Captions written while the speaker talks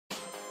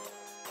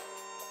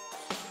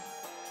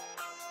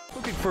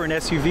Looking for an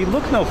SUV?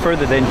 Look no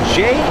further than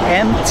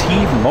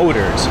JMT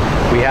Motors.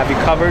 We have you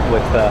covered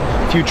with a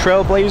few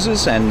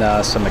Trailblazers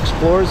and some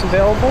Explorers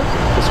available.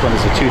 This one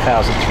is a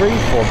 2003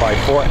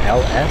 4x4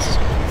 LS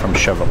from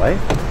Chevrolet.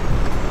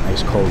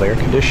 Nice cold air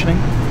conditioning,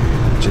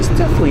 which is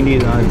definitely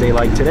needed on a day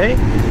like today.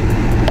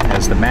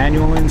 Has the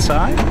manual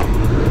inside.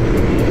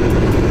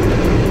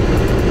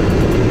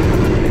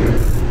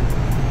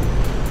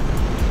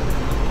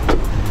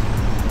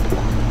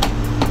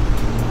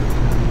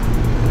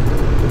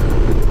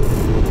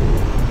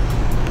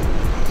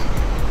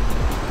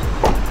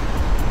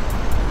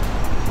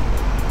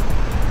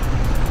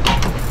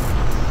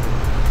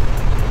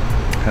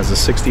 Has a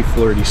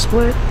 60/40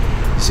 split.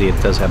 You see it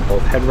does have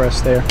both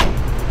headrests there.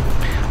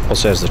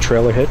 Also has the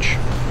trailer hitch.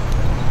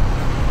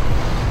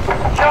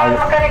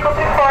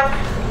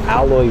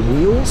 Alloy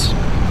wheels.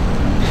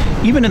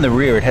 Even in the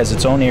rear it has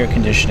its own air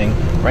conditioning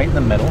right in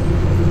the middle.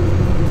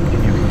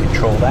 And you can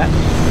control that.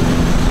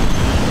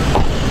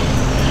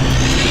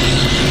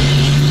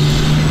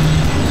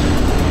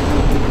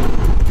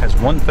 Has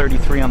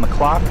 133 on the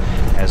clock.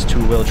 Has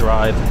two-wheel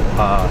drive,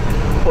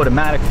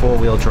 automatic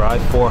four-wheel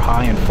drive, 4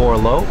 high and 4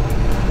 low.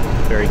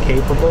 Very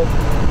capable.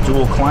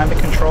 Dual climate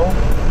control.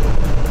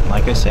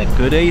 Like I said,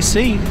 good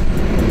AC.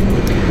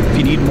 If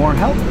you need more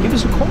help, give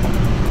us a call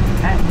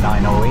at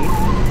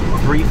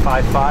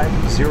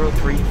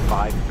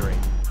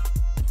 908-355-0353.